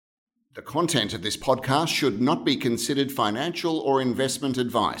The content of this podcast should not be considered financial or investment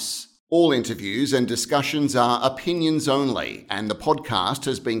advice. All interviews and discussions are opinions only, and the podcast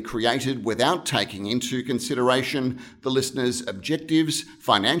has been created without taking into consideration the listener's objectives,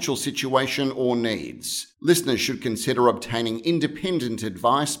 financial situation, or needs. Listeners should consider obtaining independent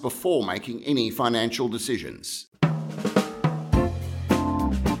advice before making any financial decisions.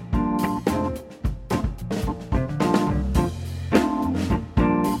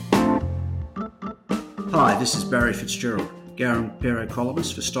 Hi, this is Barry Fitzgerald, Garampeiro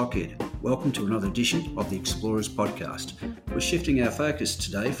columnist for Stockhead. Welcome to another edition of the Explorers Podcast. We're shifting our focus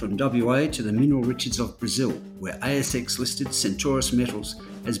today from WA to the mineral riches of Brazil, where ASX-listed Centaurus Metals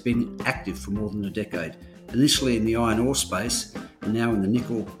has been active for more than a decade, initially in the iron ore space and now in the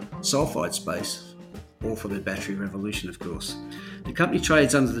nickel sulphide space, all for the battery revolution, of course. The company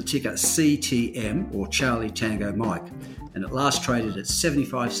trades under the ticker CTM, or Charlie Tango Mike, and it last traded at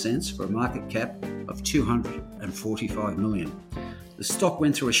 75 cents for a market cap of 245 million. The stock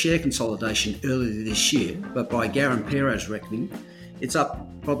went through a share consolidation earlier this year, but by Garampeiro's reckoning, it's up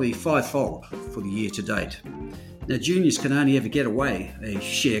probably fivefold for the year to date. Now, juniors can only ever get away a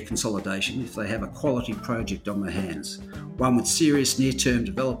share consolidation if they have a quality project on their hands, one with serious near-term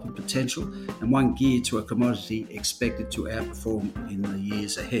development potential and one geared to a commodity expected to outperform in the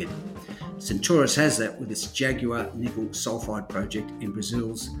years ahead. Centaurus has that with its Jaguar nickel sulphide project in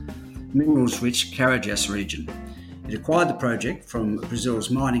Brazil's minerals-rich Carajás region. It acquired the project from Brazil's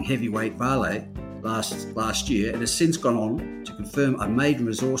mining heavyweight Vale last year and has since gone on to confirm a maiden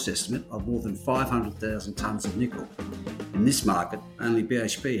resource estimate of more than 500,000 tonnes of nickel. In this market, only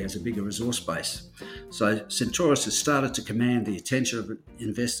BHP has a bigger resource base. So Centaurus has started to command the attention of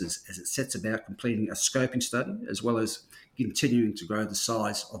investors as it sets about completing a scoping study as well as continuing to grow the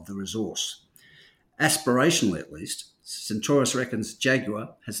size of the resource. Aspirationally, at least, Centaurus reckons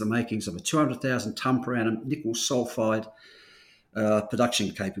Jaguar has the makings of a 200,000 tonne per annum nickel sulphide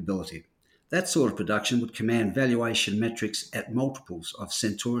production capability. That sort of production would command valuation metrics at multiples of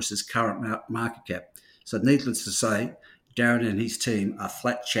Centaurus's current market cap. So needless to say, Darren and his team are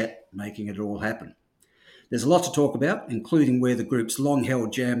flat chat making it all happen. There's a lot to talk about, including where the group's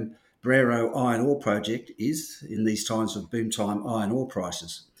long-held Jambrero iron ore project is in these times of boom time iron ore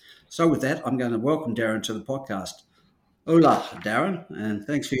prices. So with that, I'm going to welcome Darren to the podcast. Hola, Darren, and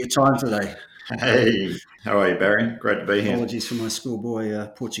thanks for your time today. Hey, how are you, Barry? Great to be here. Apologies for my schoolboy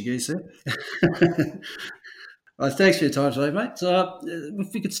Portuguese there. Thanks for your time today, mate.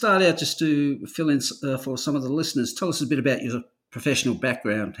 If we could start out just to fill in for some of the listeners, tell us a bit about your professional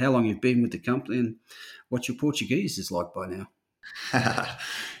background, how long you've been with the company and what your Portuguese is like by now.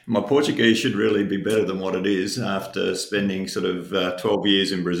 My Portuguese should really be better than what it is after spending sort of 12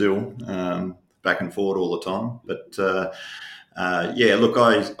 years in Brazil, back and forward all the time. But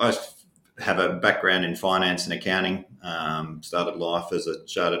I have a background in finance and accounting. Started life as a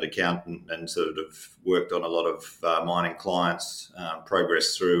chartered accountant and sort of worked on a lot of mining clients,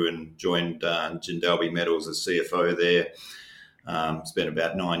 progressed through and joined Jindalby Metals as CFO there. Spent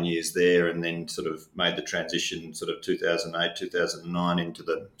about 9 years there and then sort of made the transition sort of 2008, 2009 into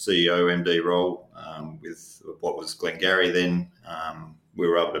the CEO MD role with what was Glengarry then. We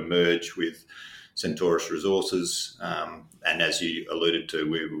were able to merge with Centaurus Resources, and as you alluded to,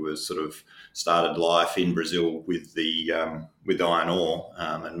 we were sort of started life in Brazil with iron ore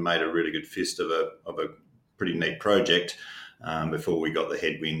and made a really good fist of a pretty neat project before we got the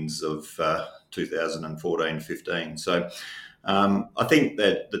headwinds of 2014-15. So I think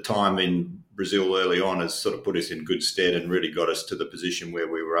that the time in Brazil early on has sort of put us in good stead and really got us to the position where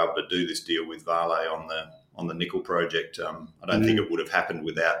we were able to do this deal with Vale on the nickel project. I don't think it would have happened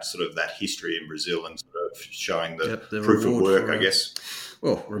without sort of that history in Brazil and sort of showing the proof of work, I guess.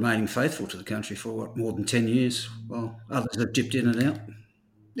 Well, remaining faithful to the country for more than 10 years, while others have dipped in and out.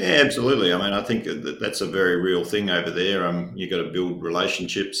 Yeah, absolutely. I mean, I think that's a very real thing over there. You've got to build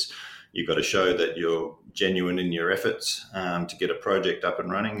relationships. You've got to show that you're genuine in your efforts to get a project up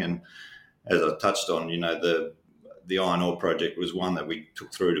and running. And as I touched on, the iron ore project was one that we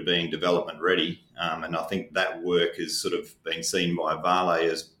took through to being development ready. And I think that work has sort of been seen by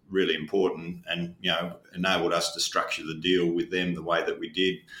Vale as really important and, enabled us to structure the deal with them the way that we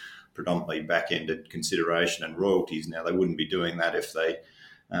did, predominantly back-ended consideration and royalties. Now, they wouldn't be doing that if they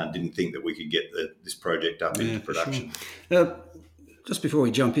didn't think that we could get this project up into production. Sure. Just before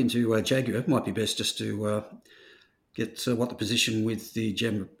we jump into Jaguar, it might be best just to get what the position with the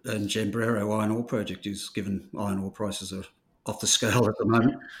Jambrero iron ore project is, given iron ore prices are off the scale at the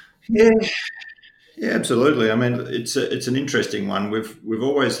moment. Yeah, absolutely. I mean, it's an interesting one. We've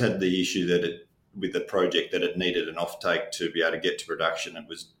always had the issue that with the project that it needed an offtake to be able to get to production. It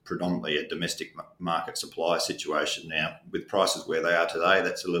was predominantly a domestic market supply situation. Now, with prices where they are today,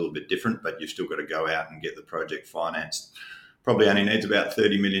 that's a little bit different, but you've still got to go out and get the project financed. Probably only needs about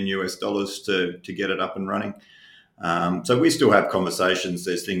 $30 million to get it up and running. So we still have conversations.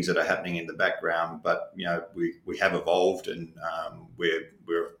 There's things that are happening in the background, but we have evolved, and we've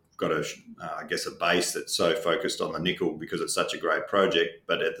got a base that's so focused on the nickel because it's such a great project.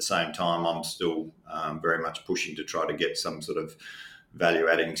 But at the same time, I'm still very much pushing to try to get some sort of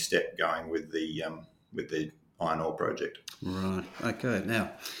value-adding step going with the iron ore project. Right. Okay. Now,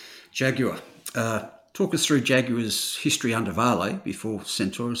 Jaguar. Talk us through Jaguar's history under Vale before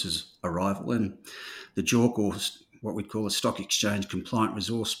Centaurus' arrival and the JORC, or what we'd call a stock exchange compliant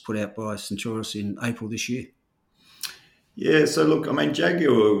resource put out by Centaurus in April this year. Yeah, so look,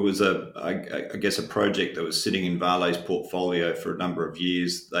 Jaguar was a project that was sitting in Vale's portfolio for a number of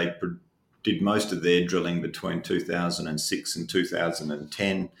years. They did most of their drilling between 2006 and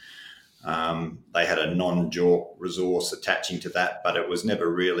 2010. They had a non-JORC resource attaching to that, but it was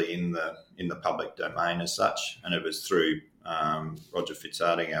never really in the public domain as such. And it was through Roger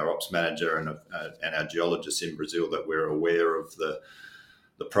Fitzharding, our ops manager, and our geologists in Brazil that we're aware of the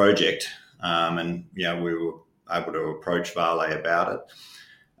project. And we were able to approach Vale about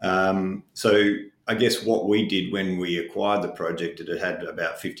it. So I guess what we did when we acquired the project, it had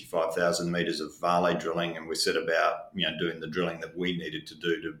about 55,000 metres of Vale drilling, and we set about doing the drilling that we needed to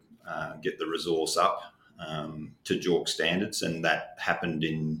do to get the resource up to JORC standards, and that happened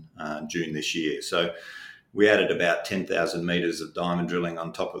in June this year. So we added about 10,000 metres of diamond drilling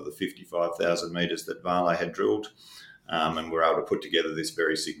on top of the 55,000 metres that Vale had drilled, and we're able to put together this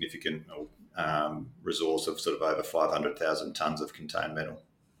very significant resource of sort of over 500,000 tonnes of contained metal.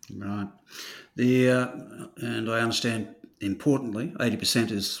 Right. And I understand, importantly,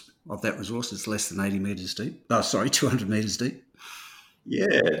 80% of that resource is less than 80 metres deep. 200 metres deep.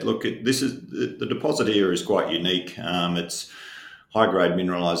 Yeah, look, the deposit here is quite unique. It's high-grade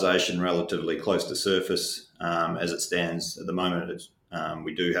mineralisation, relatively close to surface. As it stands at the moment,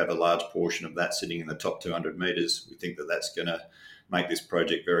 we do have a large portion of that sitting in the top 200 metres. We think that that's going to make this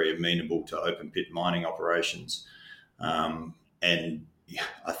project very amenable to open pit mining operations. And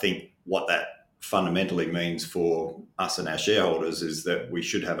I think what that fundamentally means for us and our shareholders is that we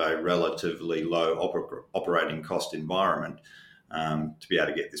should have a relatively low operating cost environment to be able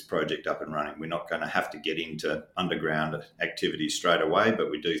to get this project up and running. We're not going to have to get into underground activities straight away, but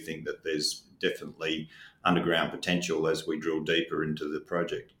we do think that there's definitely underground potential as we drill deeper into the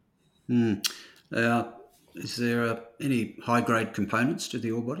project. Is there any high-grade components to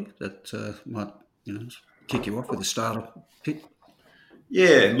the ore body that might kick you off with a starter pit?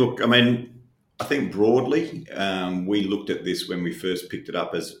 Yeah, look, I think broadly, we looked at this when we first picked it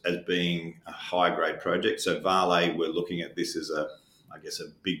up as being a high-grade project. So Vale, we're looking at this as a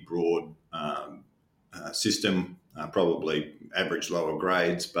big, broad system, probably average lower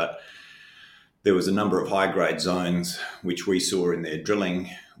grades, but there was a number of high-grade zones which we saw in their drilling,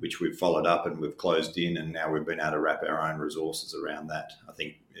 which we've followed up and we've closed in, and now we've been able to wrap our own resources around that. I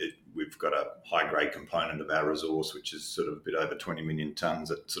think we've got a high-grade component of our resource, which is sort of a bit over 20 million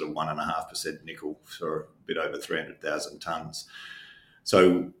tonnes at sort of 1.5% nickel for a bit over 300,000 tonnes.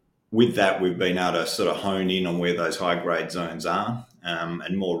 So with that, we've been able to sort of hone in on where those high-grade zones are.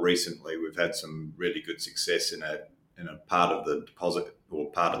 And more recently, we've had some really good success in a part of the deposit or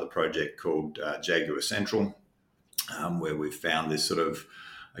part of the project called Jaguar Central, where we've found this sort of,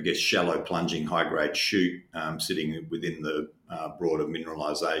 shallow plunging high-grade chute sitting within the broader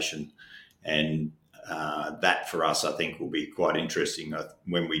mineralisation. And that for us, I think, will be quite interesting.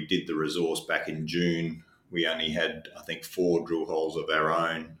 When we did the resource back in June, we only had, 4 drill holes of our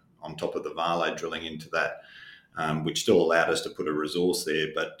own on top of the Vale drilling into that, which still allowed us to put a resource there.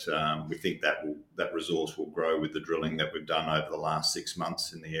 But we think that resource will grow with the drilling that we've done over the last 6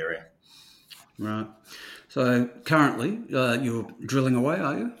 months in the area. Right. So currently you're drilling away,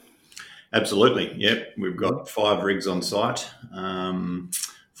 are you? Absolutely, yep. We've got 5 rigs on site,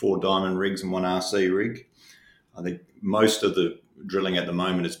 4 diamond rigs and 1 RC rig. I think most of the drilling at the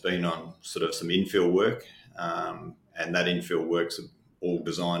moment has been on sort of some infill work, and that infill work's all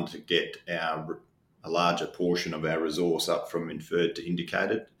designed to get a larger portion of our resource up from inferred to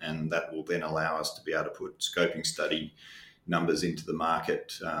indicated, and that will then allow us to be able to put scoping study numbers into the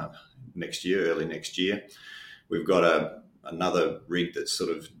market early next year. We've got another rig that's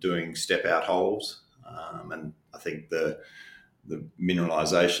sort of doing step-out holes, and I think the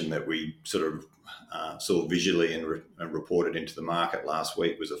mineralisation that we sort of saw visually and reported into the market last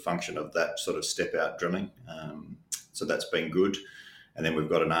week was a function of that sort of step-out drilling. So that's been good. And then we've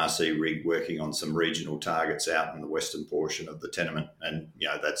got an RC rig working on some regional targets out in the western portion of the tenement. And,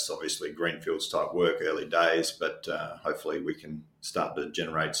 that's obviously greenfields type work, early days, but hopefully we can start to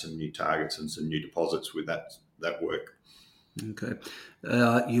generate some new targets and some new deposits with that work. Okay.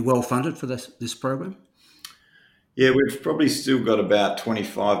 You well funded for this program? Yeah, we've probably still got about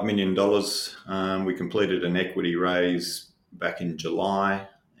 $25 million. We completed an equity raise back in July,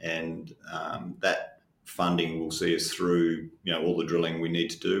 and that funding will see us through, all the drilling we need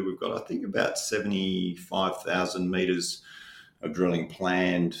to do. We've got, I think, about 75,000 metres of drilling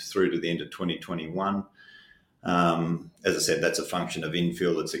planned through to the end of 2021. As I said, that's a function of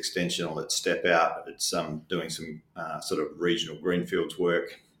infill, it's extensional, it's step out, it's doing some sort of regional greenfields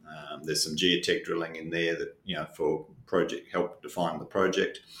work. There's some geotech drilling in there that, for project help define the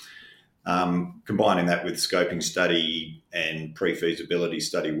project. Combining that with scoping study and pre-feasibility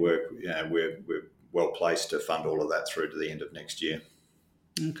study work, we're well placed to fund all of that through to the end of next year.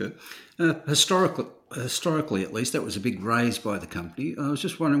 Okay. Historically, at least, that was a big raise by the company. I was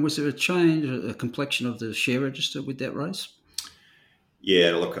just wondering, was there a change, a complexion of the share register with that raise?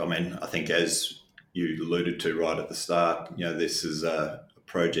 Yeah, look, I think as you alluded to right at the start, this is a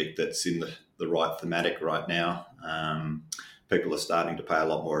project that's in the right thematic right now. People are starting to pay a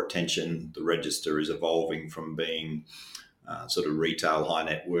lot more attention. The register is evolving from being sort of retail high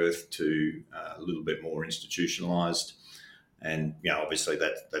net worth to a little bit more institutionalised. And, obviously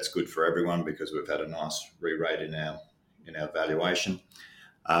that's good for everyone because we've had a nice re-rate in our valuation.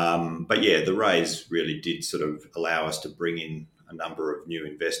 But yeah, the raise really did sort of allow us to bring in a number of new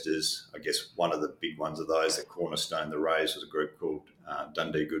investors. I guess one of the big ones of those that cornerstoned the raise was a group called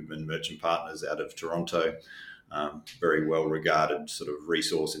Dundee Goodman Merchant Partners out of Toronto. Very well regarded sort of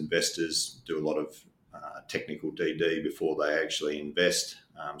resource investors, do a lot of technical DD before they actually invest.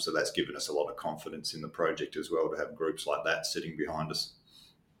 So that's given us a lot of confidence in the project as well to have groups like that sitting behind us.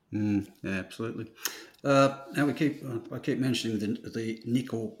 Yeah, absolutely. Now I keep mentioning the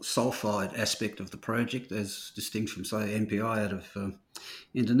nickel sulphide aspect of the project as distinct from, say, NPI out of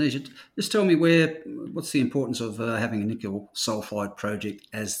Indonesia. Just tell me what's the importance of having a nickel sulphide project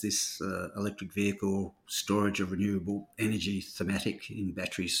as this electric vehicle storage of renewable energy thematic in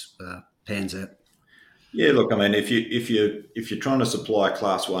batteries pans out? Yeah, look, if you're trying to supply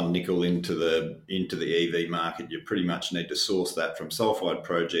Class 1 nickel into the EV market, you pretty much need to source that from sulphide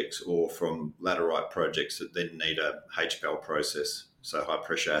projects or from laterite projects that then need a HPAL process, so high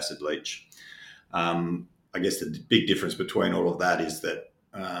pressure acid leach. I guess the big difference between all of that is that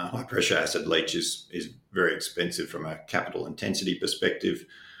high pressure acid leach is very expensive from a capital intensity perspective.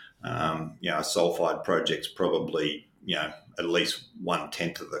 A sulphide project's probably at least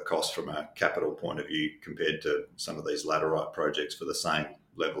 1/10 of the cost from a capital point of view compared to some of these laterite projects for the same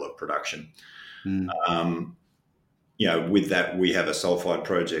level of production. With that, we have a sulphide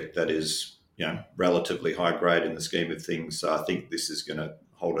project that is relatively high grade in the scheme of things. So I think this is going to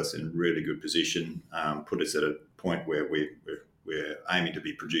hold us in a really good position, put us at a point where we're aiming to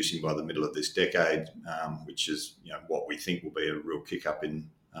be producing by the middle of this decade, which is what we think will be a real kick up in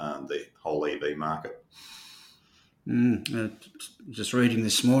the whole EV market. Just reading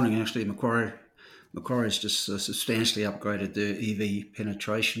this morning, actually, Macquarie's just substantially upgraded their EV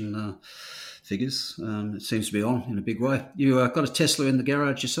penetration figures. It seems to be on in a big way. You got a Tesla in the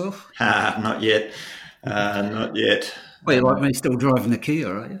garage yourself? Not yet. Not yet. Well, you're like me, still driving the Kia,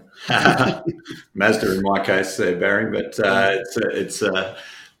 are you? Mazda in my case, Barry, but it's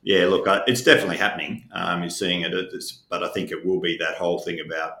definitely happening. You're seeing it, but I think it will be that whole thing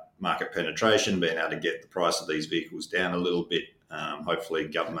about market penetration, being able to get the price of these vehicles down a little bit. Hopefully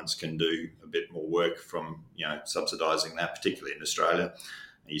governments can do a bit more work from, subsidising that, particularly in Australia.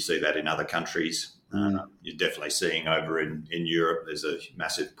 You see that in other countries. You're definitely seeing over in Europe, there's a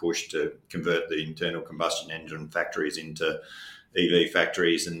massive push to convert the internal combustion engine factories into EV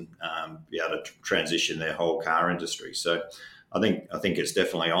factories and be able to transition their whole car industry. So I think it's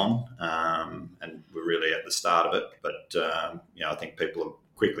definitely on, and we're really at the start of it. But I think people are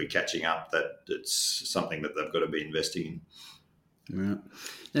quickly catching up that it's something that they've got to be investing in. Right.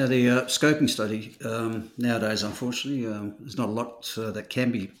 Now, the scoping study, nowadays, unfortunately, there's not a lot that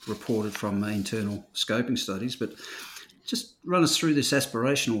can be reported from internal scoping studies, but just run us through this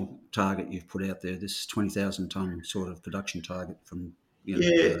aspirational target you've put out there, this 20,000 tonne sort of production target from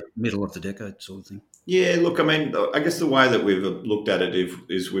the middle of the decade sort of thing. Yeah, look, I guess the way that we've looked at it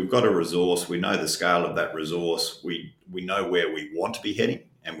is we've got a resource, we know the scale of that resource, we know where we want to be heading,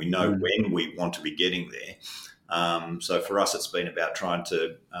 and we know when we want to be getting there. So for us, it's been about trying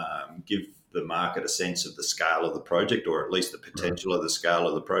to give the market a sense of the scale of the project, or at least the potential of the scale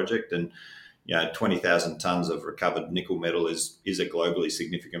of the project. And, 20,000 tonnes of recovered nickel metal is a globally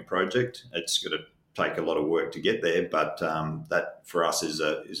significant project. It's going to take a lot of work to get there, but that for us is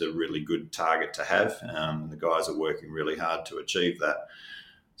a really good target to have. The guys are working really hard to achieve that.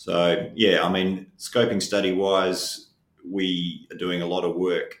 So, scoping study wise, we are doing a lot of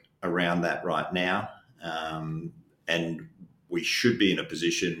work around that right now. And we should be in a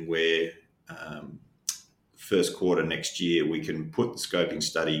position where first quarter next year, we can put the scoping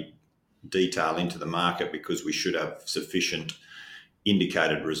study detail into the market, because we should have sufficient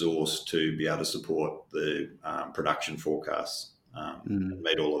indicated resource to be able to support the production forecasts and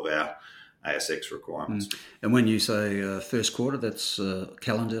meet all of our ASX requirements. And when you say first quarter, that's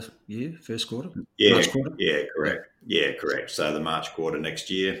calendar year, first quarter? Yeah, March quarter? Yeah, correct. Yeah, correct. So the March quarter next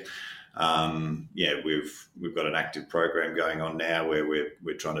year. We've got an active program going on now where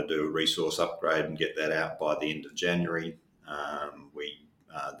we're trying to do a resource upgrade and get that out by the end of January. We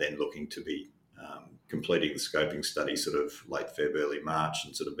are then looking to be completing the scoping study sort of late February, early March,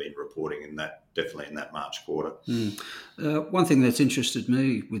 and sort of been reporting definitely in that March quarter. One thing that's interested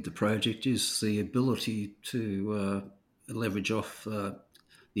me with the project is the ability to leverage off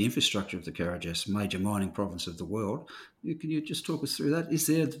the infrastructure of the Carajás, major mining province of the world. Can you just talk us through that? Is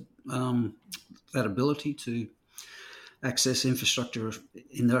there that ability to access infrastructure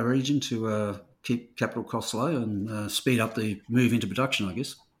in that region to keep capital costs low and speed up the move into production, I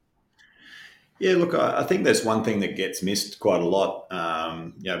guess? Yeah, look, I think that's one thing that gets missed quite a lot.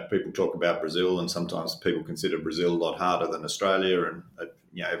 People talk about Brazil, and sometimes people consider Brazil a lot harder than Australia, and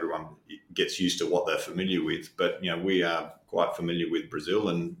everyone gets used to what they're familiar with. But we are quite familiar with Brazil,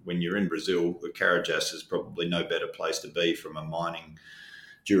 and when you're in Brazil, the Carajás is probably no better place to be from a mining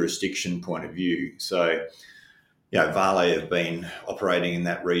jurisdiction point of view. So, Vale have been operating in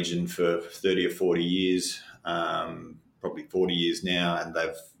that region for 30 or 40 years. Probably 40 years now, and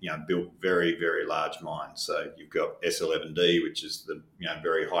they've built very, very large mines. So you've got S11D, which is the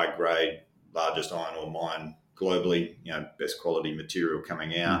very high grade, largest iron ore mine globally, best quality material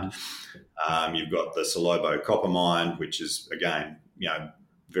coming out. You've got the Salobo copper mine, which is again,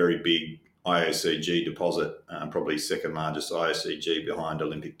 very big IOCG deposit, probably second largest IOCG behind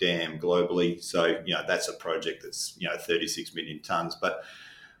Olympic Dam globally. So that's a project that's 36 million tonnes, but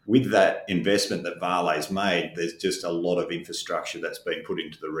with that investment that Vale's made, there's just a lot of infrastructure that's been put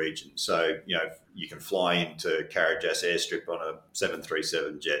into the region. So, you can fly into Carajás airstrip on a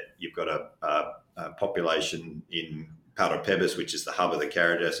 737 jet. You've got a population in Parauapebas, which is the hub of the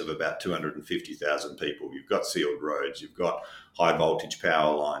Carajás, of about 250,000 people. You've got sealed roads. You've got high voltage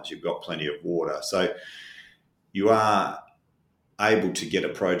power lines. You've got plenty of water. So you are able to get a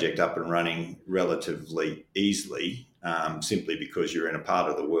project up and running relatively easily, simply because you're in a part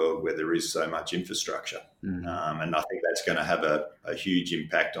of the world where there is so much infrastructure. And I think that's going to have a huge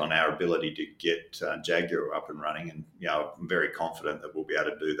impact on our ability to get Jaguar up and running. And I'm very confident that we'll be able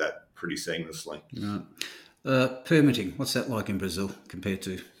to do that pretty seamlessly. Permitting, what's that like in Brazil compared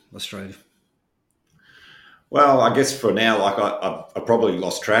to Australia? Well, I guess for now, I probably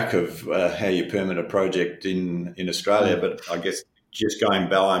lost track of how you permit a project in Australia, but I guess just going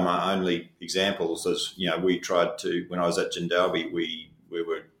by my only examples is, we tried to, when I was at Jindalby, we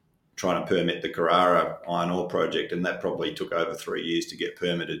were trying to permit the Carrara iron ore project, and that probably took over 3 years to get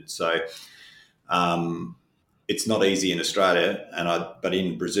permitted. So it's not easy in Australia, but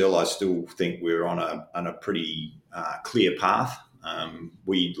in Brazil, I still think we're on a pretty clear path.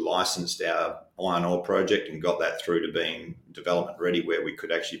 We licensed our iron ore project and got that through to being development ready, where we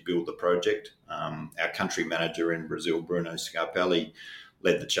could actually build the project. Our country manager in Brazil, Bruno Scarpelli,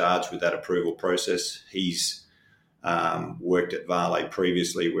 led the charge with that approval process. He's worked at Vale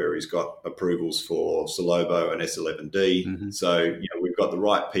previously, where he's got approvals for Salobo and S11D. So, we've got the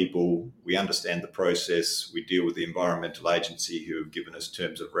right people. We understand the process. We deal with the environmental agency who have given us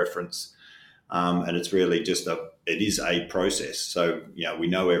terms of reference. And it's really it is a process. So, we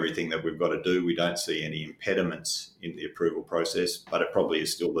know everything that we've got to do. We don't see any impediments in the approval process, but it probably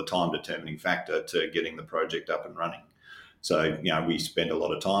is still the time determining factor to getting the project up and running. So, we spend a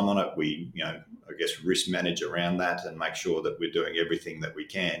lot of time on it. We, I guess, risk manage around that and make sure that we're doing everything that we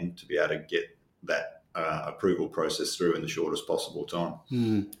can to be able to get that approval process through in the shortest possible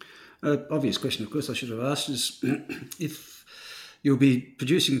time. Obvious question, of course, I should have asked is if you'll be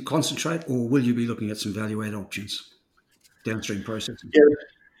producing a concentrate, or will you be looking at some value-add options, downstream processing?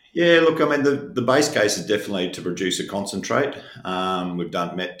 Yeah. Look, I mean, the base case is definitely to produce a concentrate. We've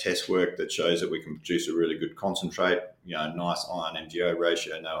done MET test work that shows that we can produce a really good concentrate. Nice iron MgO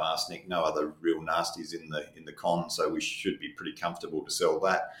ratio, no arsenic, no other real nasties in the con. So we should be pretty comfortable to sell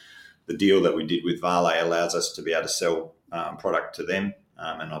that. The deal that we did with Vale allows us to be able to sell product to them.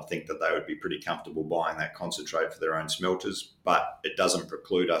 and I think that they would be pretty comfortable buying that concentrate for their own smelters. But it doesn't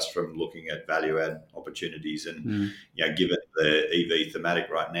preclude us from looking at value-add opportunities. And given the EV thematic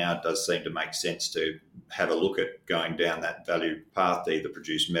right now, it does seem to make sense to have a look at going down that value path to either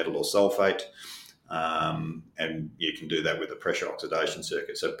produce metal or sulphate. And you can do that with a pressure oxidation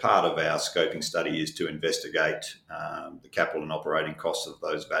circuit. So part of our scoping study is to investigate the capital and operating costs of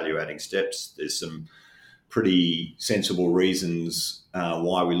those value-adding steps. There's some pretty sensible reasons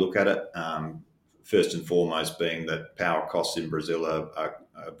why we look at it. First and foremost being that power costs in Brazil are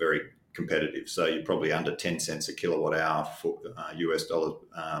very competitive. So you're probably under 10 cents a kilowatt hour for US dollar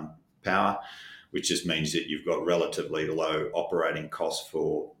power, which just means that you've got relatively low operating costs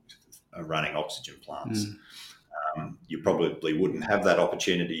for running oxygen plants. You probably wouldn't have that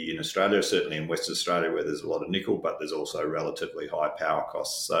opportunity in Australia, certainly in Western Australia where there's a lot of nickel, but there's also relatively high power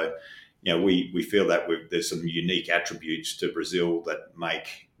costs. So, we feel that there's some unique attributes to Brazil that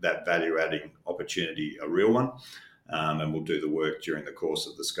make that value-adding opportunity a real one. And we'll do the work during the course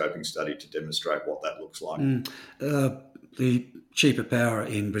of the scoping study to demonstrate what that looks like. The cheaper power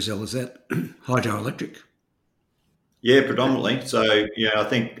in Brazil, is that hydroelectric? Yeah, predominantly. So, I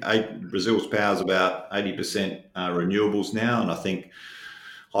think Brazil's power is about 80% renewables now, and I think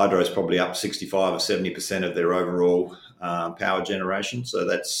hydro is probably up 65 or 70% of their overall power generation. So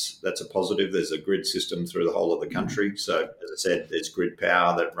that's a positive. There's a grid system through the whole of the country. So, as I said, there's grid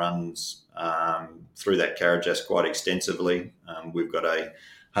power that runs through that Carajás quite extensively. We've got a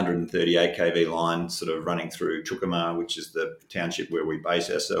 138 kV line sort of running through Tucumã, which is the township where we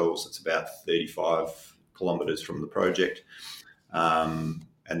base ourselves. It's about 35 kilometres from the project. And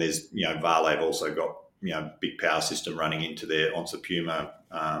there's, Vale have also got, big power system running into their Onça Puma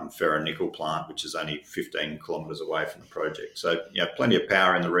ferronickel plant, which is only 15 kilometres away from the project. So, plenty of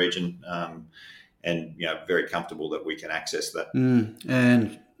power in the region and, very comfortable that we can access that.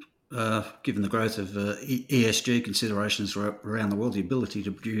 And given the growth of ESG considerations around the world, the ability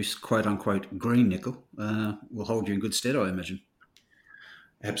to produce quote-unquote green nickel will hold you in good stead, I imagine.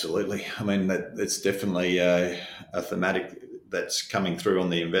 Absolutely. I mean, that's definitely a thematic that's coming through on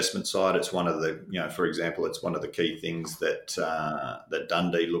the investment side. It's one of the, for example, it's one of the key things that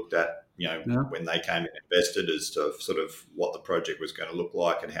Dundee looked at, when they came and invested as to sort of what the project was going to look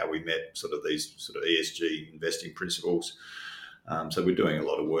like and how we met sort of these sort of ESG investing principles. So we're doing a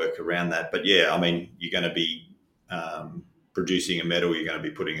lot of work around that. But yeah, I mean, you're going to be producing a metal, you're going to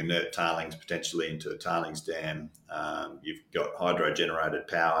be putting inert tailings potentially into a tailings dam. You've got hydro-generated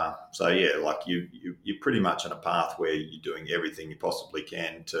power. So yeah, like you're pretty much on a path where you're doing everything you possibly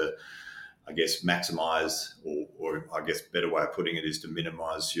can to, I guess, maximise, or I guess better way of putting it is to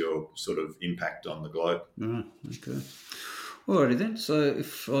minimise your sort of impact on the globe. Okay. Alrighty then. So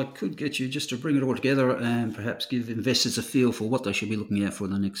if I could get you just to bring it all together and perhaps give investors a feel for what they should be looking out for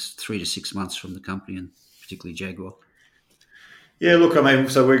in the next 3 to 6 months from the company and particularly Jaguar. Yeah, look, I mean,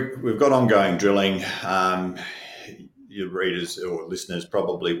 so we've got ongoing drilling. Your readers or listeners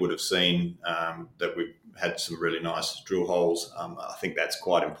probably would have seen that we've had some really nice drill holes. I think that's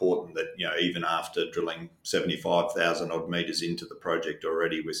quite important that, even after drilling 75,000 odd metres into the project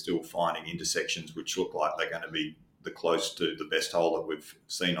already, we're still finding intersections which look like they're going to be the close to the best hole that we've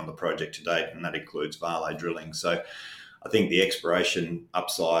seen on the project to date, and that includes Vale drilling. So I think the exploration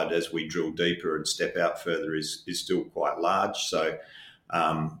upside as we drill deeper and step out further is still quite large. So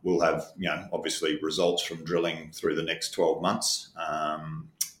we'll have, obviously results from drilling through the next 12 months.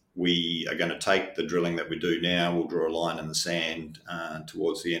 We are going to take the drilling that we do now. We'll draw a line in the sand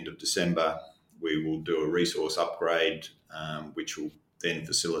towards the end of December. We will do a resource upgrade, which will then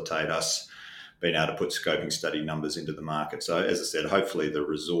facilitate us being able to put scoping study numbers into the market. So as I said, hopefully the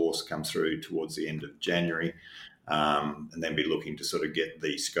resource comes through towards the end of January. And then be looking to sort of get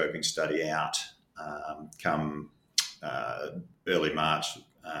the scoping study out come early March,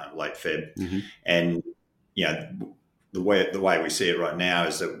 late Feb. Mm-hmm. And, the way we see it right now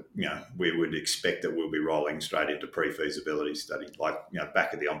is that, we would expect that we'll be rolling straight into pre-feasibility study. Like,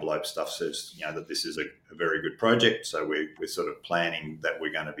 back of the envelope stuff says, that this is a very good project. So we're sort of planning that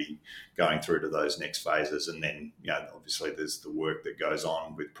we're going to be going through to those next phases. And then, obviously there's the work that goes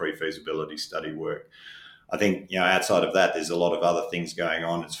on with pre-feasibility study work. I think, outside of that, there's a lot of other things going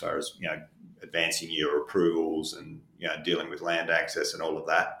on as far as, advancing your approvals and, dealing with land access and all of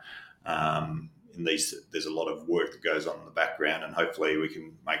that. And there's a lot of work that goes on in the background, and hopefully we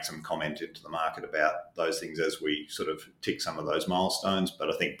can make some comment into the market about those things as we sort of tick some of those milestones.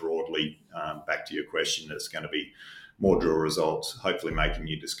 But I think broadly, back to your question, it's going to be more drill results, hopefully making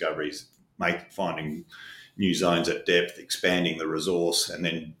new discoveries, finding new zones at depth, expanding the resource, and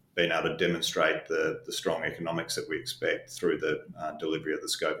then been able to demonstrate the strong economics that we expect through the delivery of the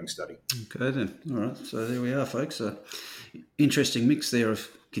scoping study. Okay then. All right. So there we are, folks. Interesting mix there of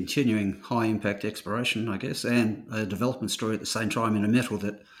continuing high impact exploration, I guess, and a development story at the same time in a metal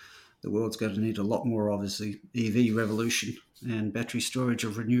that the world's going to need a lot more of as the EV revolution and battery storage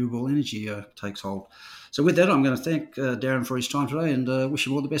of renewable energy takes hold. So with that, I'm going to thank Darren for his time today and wish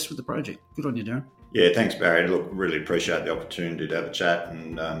him all the best with the project. Good on you, Darren. Yeah, thanks, Barry. Look, really appreciate the opportunity to have a chat,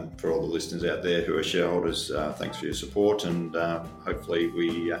 and for all the listeners out there who are shareholders, thanks for your support, and hopefully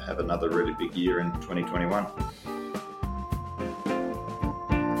we have another really big year in 2021.